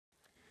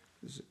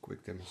This is a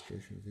quick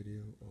demonstration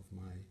video of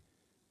my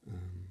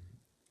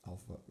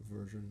alpha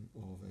version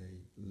of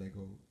a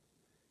Lego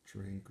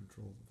train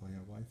controlled via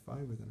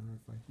Wi-Fi with an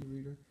RFID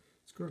reader.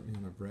 It's currently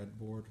on a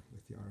breadboard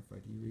with the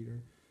RFID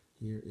reader.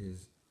 Here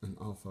is an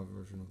alpha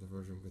version of the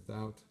version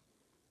without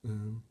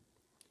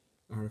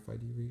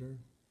RFID reader.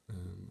 I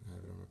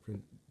have it on a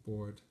print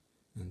board,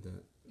 and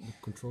the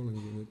controlling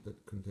unit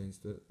that contains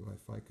the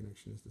Wi-Fi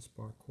connection is the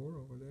Spark core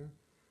over there.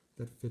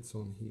 That fits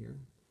on here.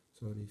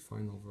 So the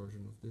final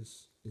version of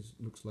this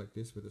looks like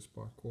this with a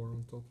Spark core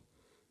on top,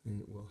 and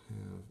it will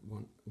have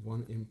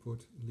one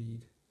input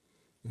lead,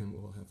 and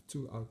we'll have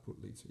two output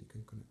leads, so you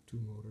can connect two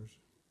motors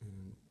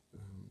and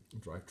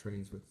drive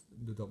trains with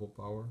the double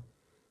power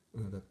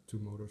that two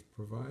motors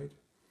provide.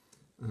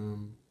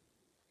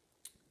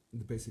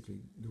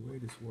 Basically, the way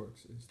this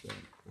works is that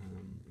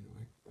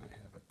I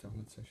have a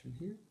talent session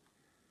here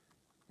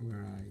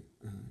where I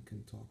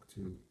can talk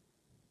to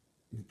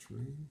the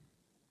train.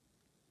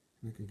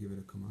 I can give it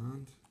a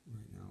command.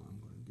 Right now I'm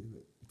going to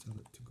tell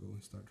it to go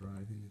and start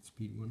driving at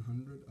speed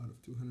 100 out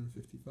of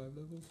 255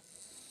 levels.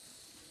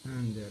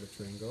 And there the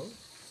train goes.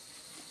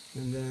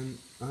 And then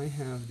I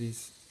have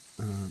these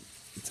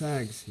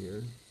tags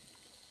here,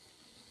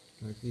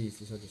 like these.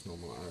 These are just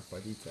normal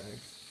RFID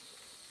tags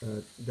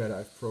that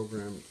I've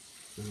programmed.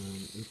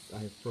 I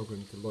have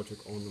programmed the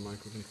logic on the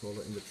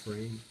microcontroller in the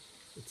train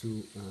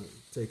to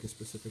take a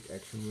specific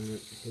action when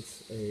it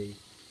hits a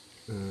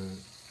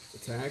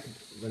tag.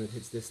 When it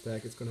hits this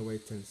tag, it's going to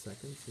wait 10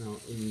 seconds. Now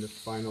in the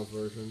final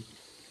version,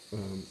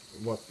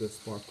 what the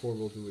Spark core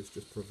will do is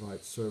just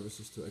provide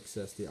services to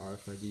access the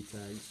RFID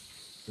tags.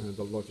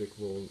 The logic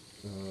will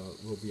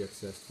be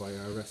accessed via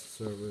a REST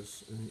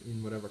service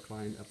in whatever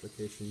client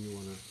application you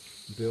want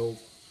to build.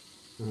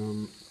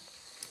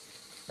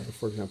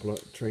 For example, a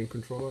train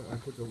controller, I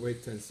put the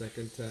wait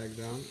 10-second tag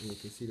down, and you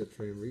can see the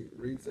train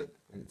reads it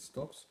and it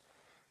stops.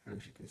 And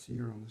as you can see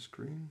here on the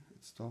screen,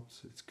 it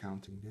stops, it's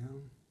counting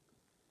down.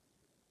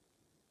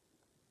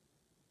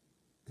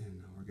 And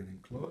now we're getting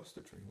close,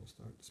 the train will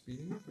start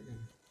speeding up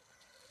again.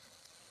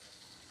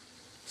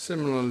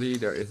 Similarly,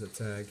 there is a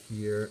tag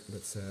here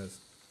that says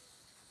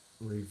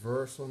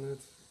reverse on it.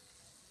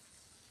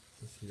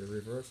 You see the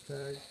reverse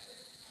tag.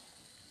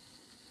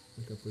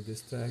 I can put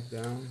this tag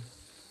down.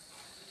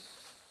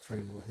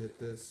 Train will hit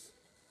this.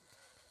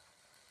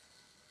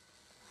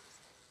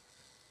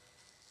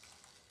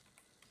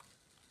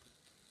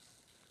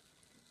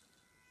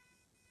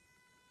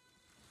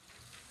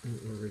 And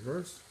it will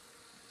reverse.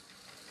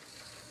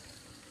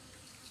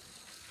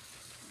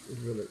 It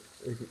will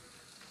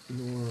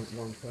ignore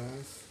one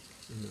pass,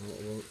 and now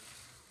it will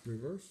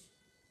reverse.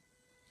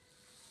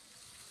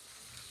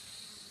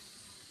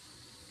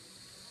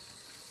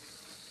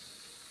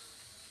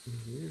 And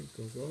here it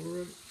goes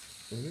over it,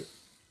 and it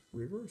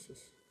reverses.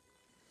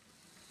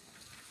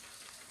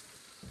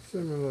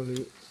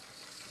 Similarly,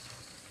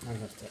 I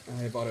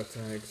have other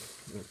tags,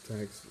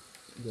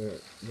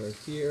 they're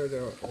here,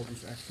 all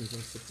these actions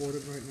are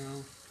supported right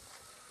now.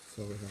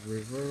 So we have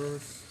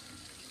reverse,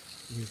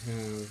 we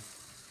have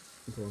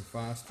going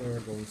faster,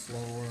 going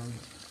slower,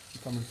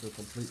 coming to a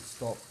complete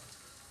stop.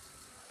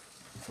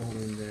 It's all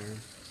in there.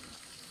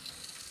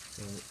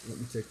 So let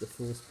me take the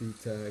full speed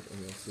tag and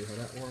you'll see how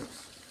that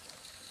works.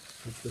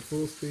 It's the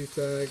full speed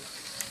tag.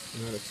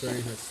 Now the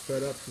train has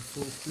sped up to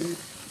full speed.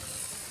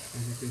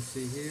 As you can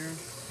see here,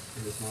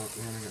 it is now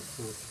running at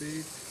full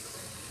speed.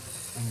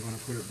 I'm going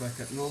to put it back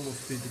at normal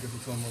speed because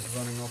it's almost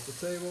running off the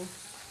table.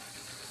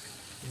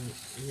 And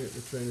here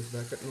the train is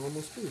back at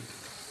normal speed.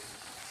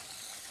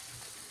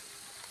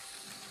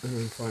 And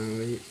then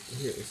finally,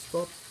 here is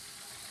stop.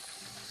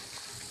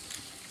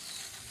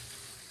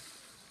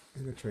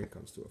 And the train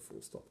comes to a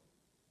full stop.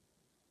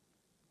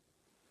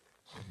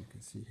 As you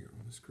can see here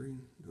on the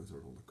screen, those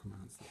are all the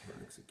commands that were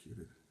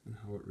executed and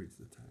how it reads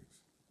the tags.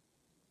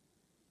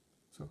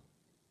 So,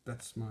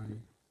 that's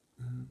my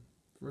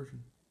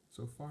version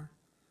so far.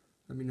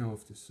 Let me know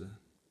if this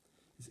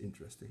is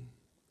interesting.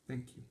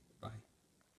 Thank you. Bye.